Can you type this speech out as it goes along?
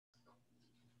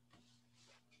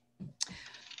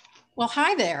Well,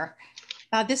 hi there.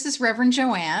 This is Reverend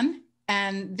Joanne,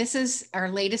 and this is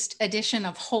our latest edition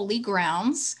of Holy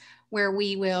Grounds, where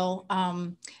we will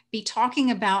be talking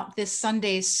about this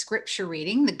Sunday's scripture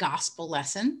reading, the gospel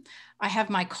lesson. I have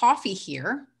my coffee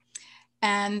here,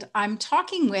 and I'm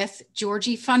talking with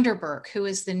Georgi Funderburk, who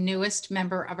is the newest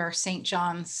member of our St.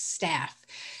 John's staff.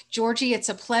 Georgi, it's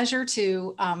a pleasure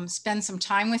to spend some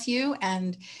time with you.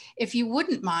 And if you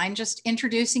wouldn't mind just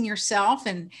introducing yourself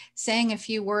and saying a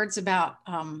few words about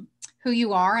who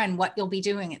you are and what you'll be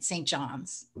doing at St.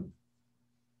 John's.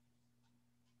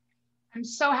 I'm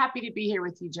so happy to be here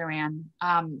with you, Joanne.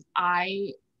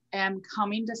 I am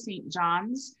coming to St.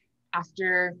 John's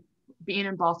after being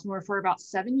in Baltimore for about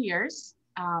 7 years.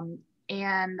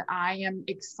 And I am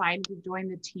excited to join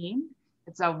the team.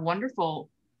 It's a wonderful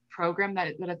program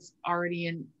that it's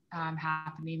already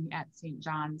happening at St.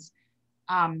 John's.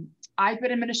 I've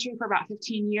been in ministry for about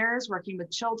 15 years, working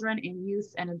with children and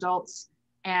youth and adults.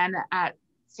 And at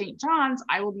St. John's,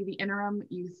 I will be the interim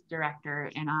youth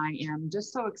director, and I am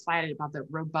just so excited about the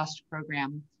robust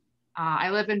program. I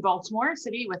live in Baltimore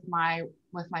City with my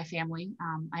family.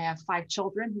 I have 5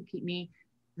 children who keep me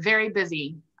very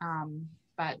busy,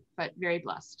 but very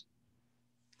blessed.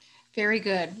 Very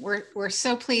good. We're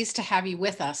so pleased to have you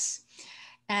with us.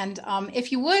 And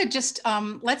if you would, just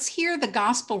let's hear the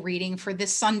gospel reading for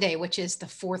this Sunday, which is the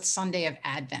 4th Sunday of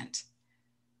Advent.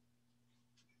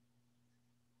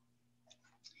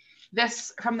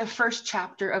 This from the 1st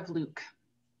chapter of Luke.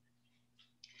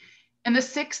 In the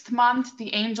 6th month,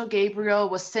 the angel Gabriel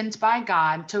was sent by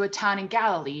God to a town in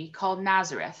Galilee called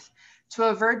Nazareth, to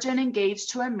a virgin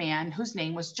engaged to a man whose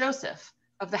name was Joseph,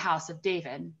 of the house of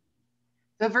David.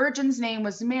 The virgin's name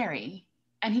was Mary,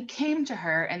 and he came to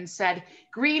her and said,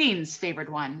 "Greetings, favored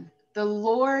one, the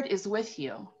Lord is with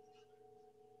you."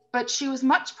 But she was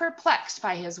much perplexed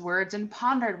by his words and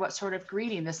pondered what sort of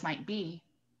greeting this might be.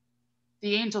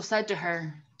 The angel said to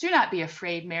her, "Do not be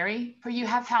afraid, Mary, for you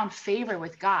have found favor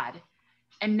with God.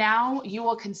 And now you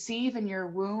will conceive in your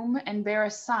womb and bear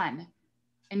a son,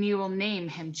 and you will name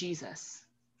him Jesus.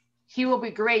 He will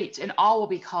be great, and all will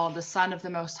be called the Son of the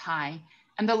Most High.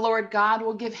 And the Lord God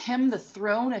will give him the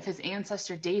throne of his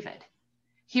ancestor David.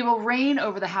 He will reign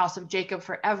over the house of Jacob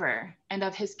forever, and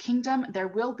of his kingdom there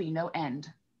will be no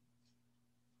end."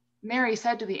 Mary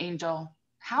said to the angel,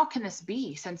 "How can this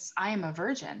be, since I am a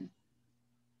virgin?"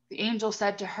 The angel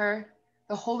said to her,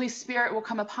 "The Holy Spirit will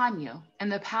come upon you,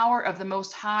 and the power of the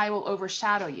Most High will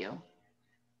overshadow you.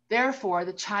 Therefore,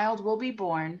 the child will be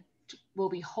born, will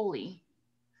be holy.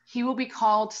 He will be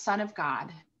called Son of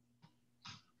God.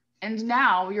 And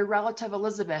now your relative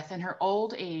Elizabeth in her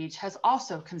old age has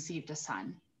also conceived a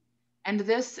son. And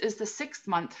this is the 6th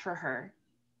month for her,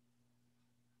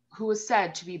 who was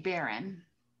said to be barren.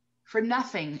 For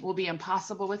nothing will be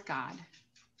impossible with God."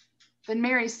 Then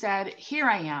Mary said, "Here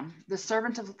I am, the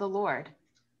servant of the Lord.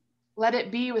 Let it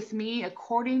be with me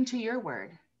according to your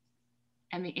word."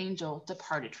 And the angel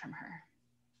departed from her.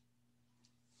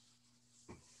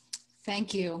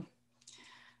 Thank you.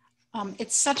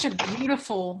 It's such a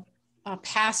beautiful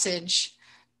passage.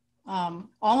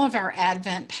 All of our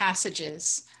Advent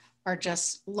passages are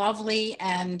just lovely,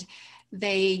 and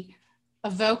they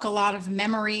evoke a lot of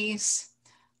memories.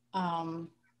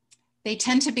 They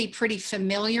tend to be pretty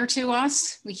familiar to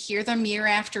us. We hear them year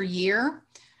after year.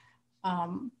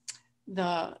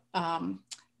 The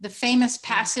famous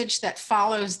passage that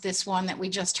follows this one that we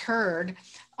just heard,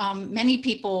 many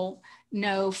people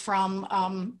know from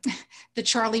the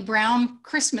Charlie Brown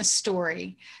Christmas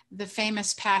story, the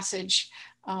famous passage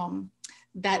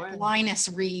that Linus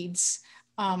reads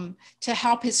to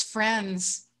help his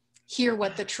friends hear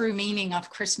what the true meaning of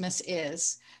Christmas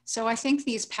is. So I think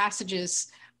these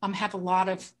passages have a lot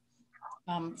of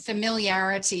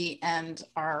familiarity and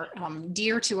are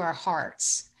dear to our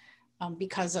hearts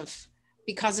because of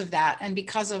that, and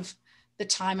because of the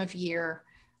time of year,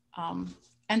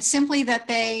 and simply that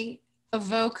they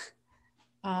evoke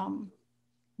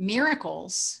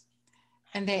miracles,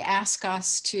 and they ask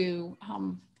us to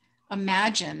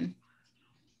imagine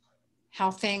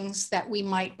how things that we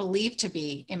might believe to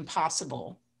be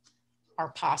impossible are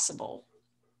possible.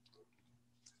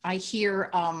 I hear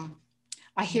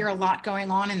a lot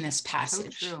going on in this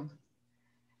passage. So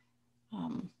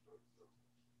true.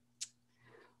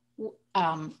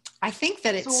 I think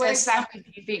that it says. So what exactly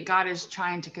do you think God is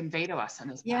trying to convey to us in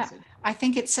this passage? Yeah, I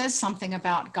think it says something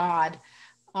about God.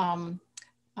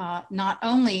 Not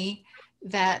only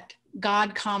that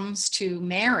God comes to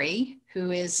Mary, who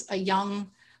is a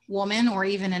young woman or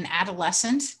even an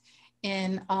adolescent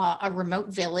in a remote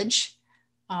village,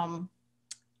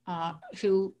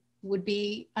 who would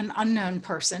be an unknown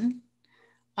person,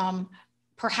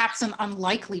 perhaps an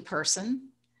unlikely person,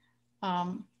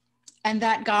 and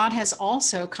that God has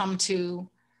also come to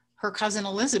her cousin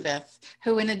Elizabeth,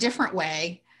 who in a different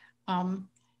way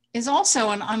is also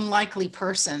an unlikely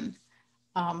person.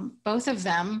 Both of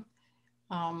them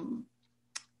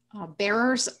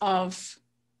bearers of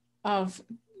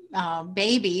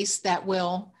babies that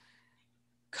will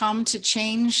come to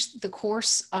change the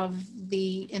course of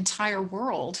the entire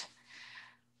world.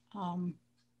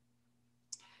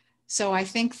 So I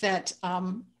think that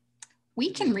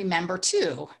we can remember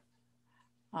too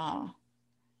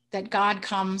that God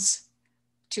comes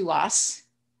to us,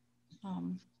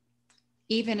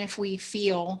 even if we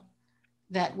feel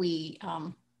that we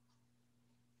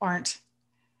aren't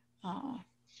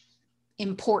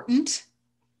important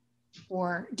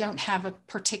or don't have a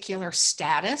particular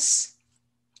status.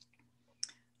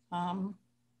 And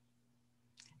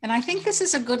I think this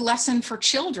is a good lesson for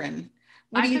children.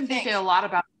 What do you think? I've been thinking a lot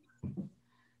about.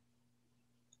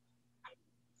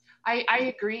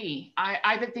 I agree.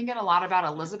 I've been thinking a lot about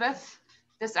Elizabeth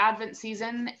this Advent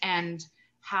season and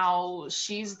how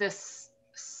she's this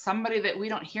somebody that we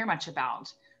don't hear much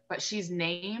about, but she's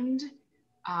named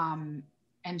and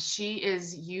she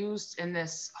is used in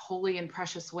this holy and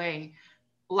precious way.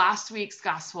 Last week's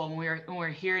gospel, when we were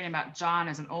hearing about John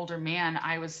as an older man,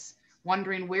 I was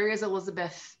wondering, where is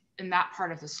Elizabeth in that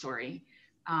part of the story?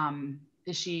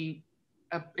 Is she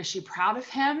proud of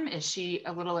him? Is she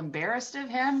a little embarrassed of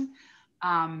him?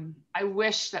 I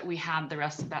wish that we had the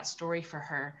rest of that story for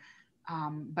her.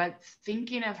 But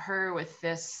thinking of her with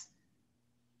this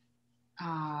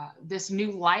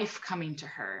new life coming to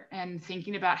her, and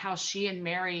thinking about how she and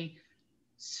Mary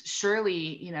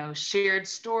surely, shared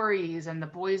stories, and the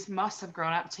boys must have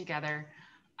grown up together.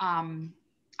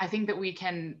 I think that we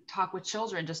can talk with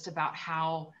children just about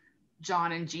how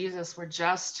John and Jesus were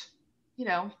just,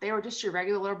 they were just your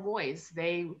regular boys.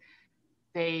 They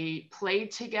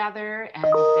played together, and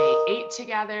they ate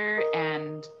together,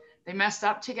 and they messed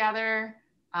up together.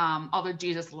 Although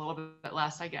Jesus a little bit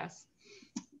less, I guess.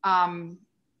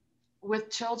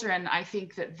 With children, I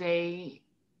think that they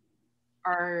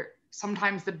are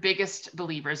sometimes the biggest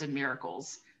believers in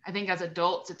miracles. I think as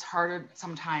adults, it's harder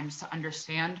sometimes to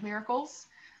understand miracles.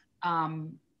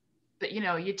 But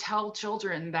you tell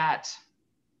children that,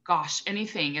 gosh,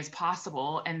 anything is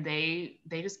possible, and they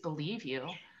just believe you.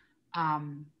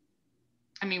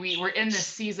 We're in this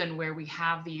season where we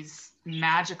have these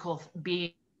magical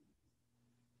beings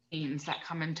that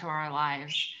come into our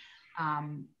lives.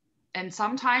 And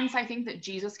sometimes I think that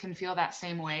Jesus can feel that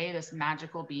same way, this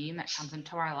magical being that comes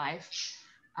into our life.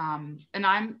 And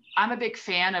I'm a big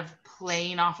fan of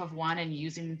playing off of one and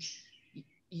using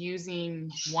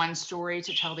one story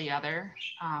to tell the other.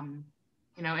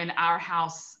 In our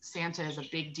house, Santa is a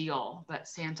big deal, but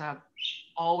Santa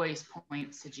always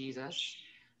points to Jesus.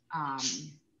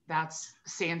 That's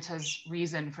Santa's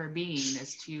reason for being,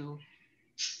 is to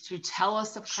tell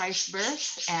us of Christ's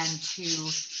birth and to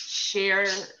share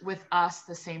with us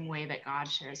the same way that God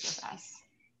shares with us.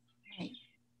 Right.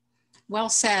 Well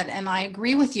said. And I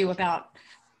agree with you about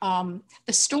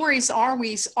the stories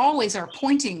always are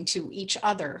pointing to each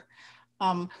other.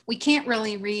 We can't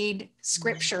really read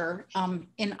scripture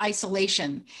in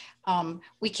isolation.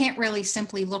 We can't really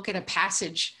simply look at a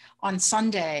passage on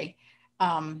Sunday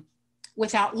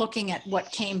without looking at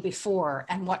what came before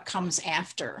and what comes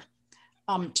after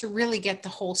to really get the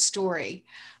whole story.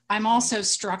 I'm also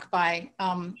struck by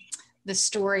the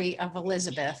story of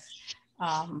Elizabeth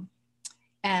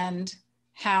and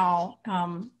how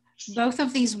both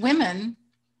of these women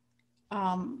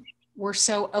were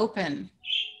so open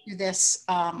to this,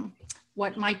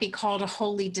 what might be called a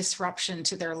holy disruption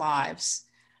to their lives.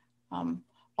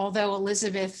 Although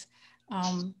Elizabeth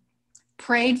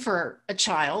prayed for a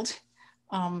child,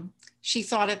 she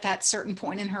thought at that certain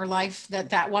point in her life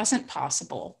that wasn't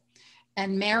possible.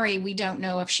 And Mary, we don't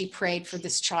know if she prayed for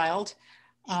this child,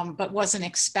 but wasn't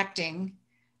expecting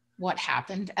what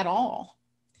happened at all.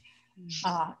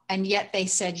 And yet they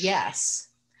said yes.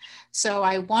 So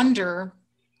I wonder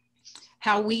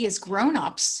how we as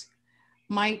grown-ups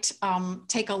might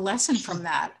take a lesson from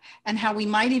that, and how we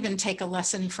might even take a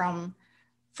lesson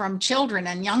from children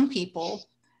and young people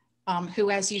who,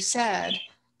 as you said,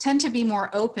 tend to be more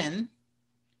open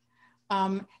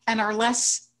and are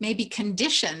less maybe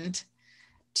conditioned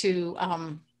to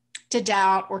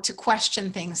doubt or to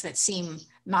question things that seem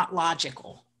not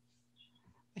logical.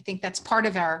 I think that's part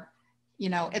of our,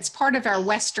 it's part of our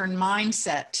Western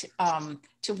mindset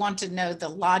to want to know the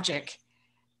logic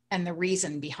and the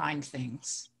reason behind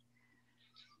things.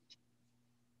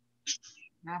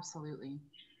 Absolutely.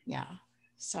 Yeah.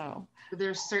 So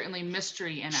there's certainly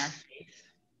mystery in our faith.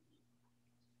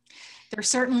 There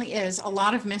certainly is a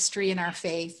lot of mystery in our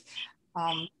faith.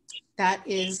 That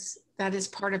is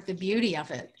part of the beauty of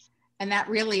it. And that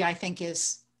really, I think,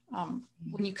 is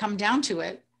when you come down to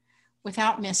it,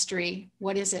 without mystery,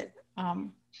 what is it?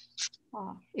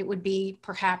 It would be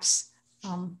perhaps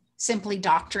simply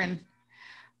doctrine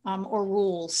or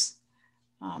rules.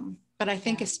 But I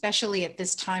think especially at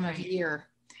this time of year,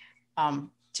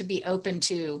 to be open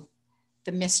to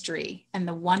the mystery and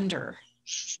the wonder.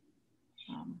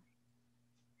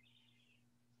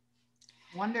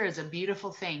 Wonder is a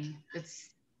beautiful thing.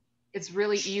 It's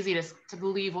really easy to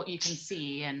believe what you can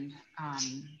see, and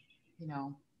you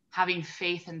know, having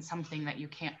faith in something that you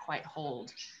can't quite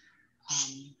hold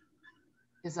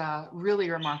is a really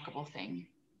remarkable thing.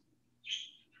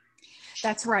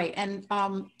 That's right. And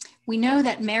we know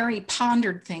that Mary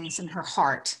pondered things in her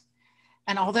heart.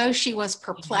 And although she was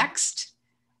perplexed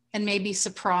and maybe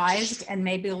surprised and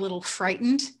maybe a little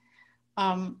frightened,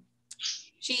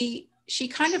 she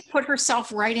kind of put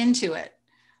herself right into it.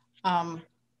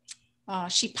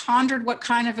 She pondered what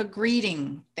kind of a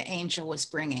greeting the angel was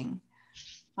bringing.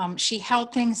 She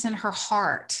held things in her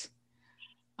heart.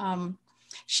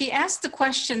 She asked the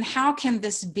question, how can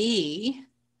this be?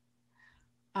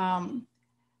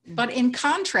 But in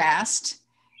contrast,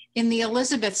 in the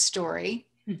Elizabeth story,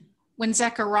 when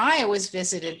Zechariah was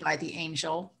visited by the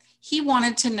angel, he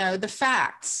wanted to know the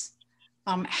facts.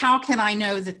 How can I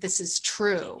know that this is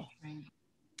true?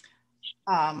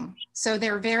 So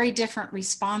they're very different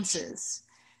responses.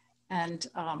 And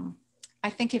I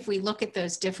think if we look at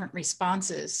those different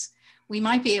responses, we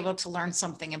might be able to learn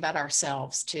something about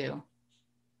ourselves too.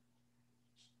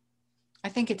 I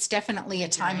think it's definitely a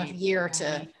time of year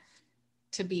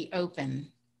to be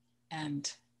open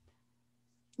and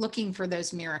looking for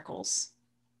those miracles.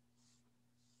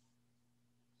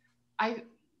 I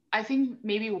think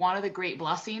maybe one of the great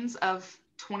blessings of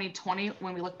 2020,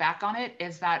 when we look back on it,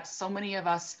 is that so many of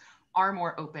us are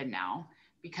more open now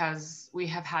because we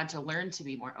have had to learn to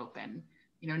be more open,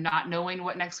 you know, not knowing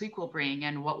what next week will bring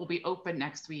and what will be open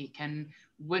next week and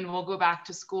when we'll go back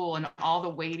to school, and all the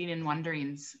waiting and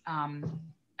wonderings,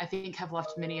 I think have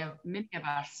left many of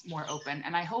us more open.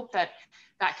 And I hope that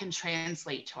that can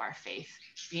translate to our faith,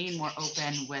 being more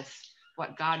open with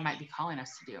what God might be calling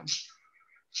us to do.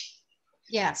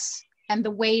 Yes, and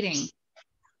the waiting.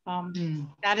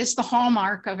 That is the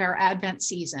hallmark of our Advent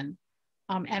season.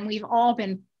 And we've all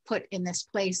been put in this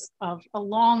place of a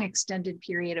long extended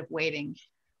period of waiting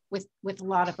with a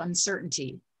lot of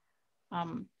uncertainty.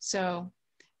 So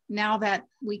now that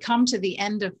we come to the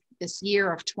end of this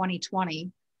year of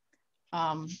 2020,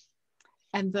 and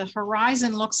the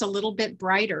horizon looks a little bit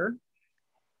brighter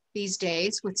these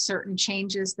days with certain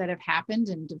changes that have happened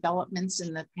and developments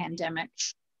in the pandemic,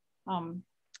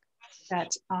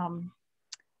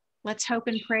 let's hope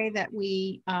and pray that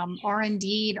we are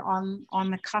indeed on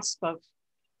the cusp of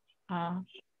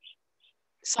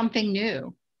something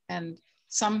new and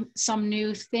some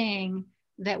new thing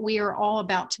that we are all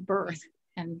about to birth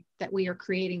and that we are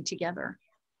creating together.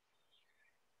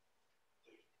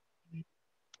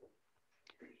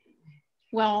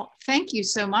 Well, thank you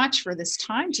so much for this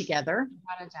time together.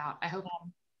 Without a doubt. I hope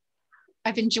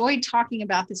I've enjoyed talking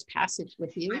about this passage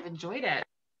with you. I've enjoyed it.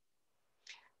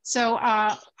 So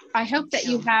I hope that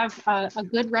you have a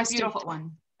good rest of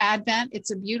Advent.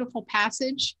 It's a beautiful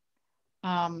passage.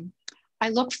 I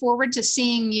look forward to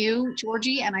seeing you,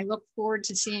 Georgie, and I look forward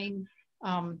to seeing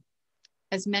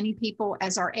as many people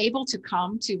as are able to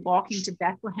come to Walking to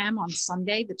Bethlehem on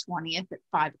Sunday, the 20th at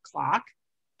 5 o'clock.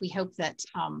 We hope that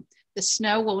the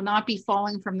snow will not be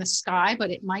falling from the sky,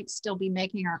 but it might still be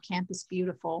making our campus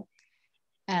beautiful.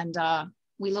 And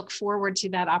we look forward to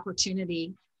that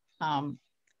opportunity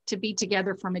to be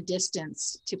together from a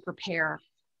distance to prepare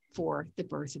for the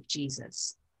birth of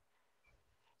Jesus.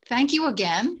 Thank you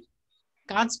again.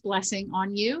 God's blessing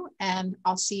on you, and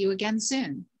I'll see you again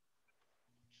soon.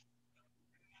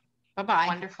 Bye-bye.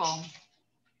 Wonderful.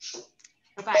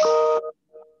 Bye-bye.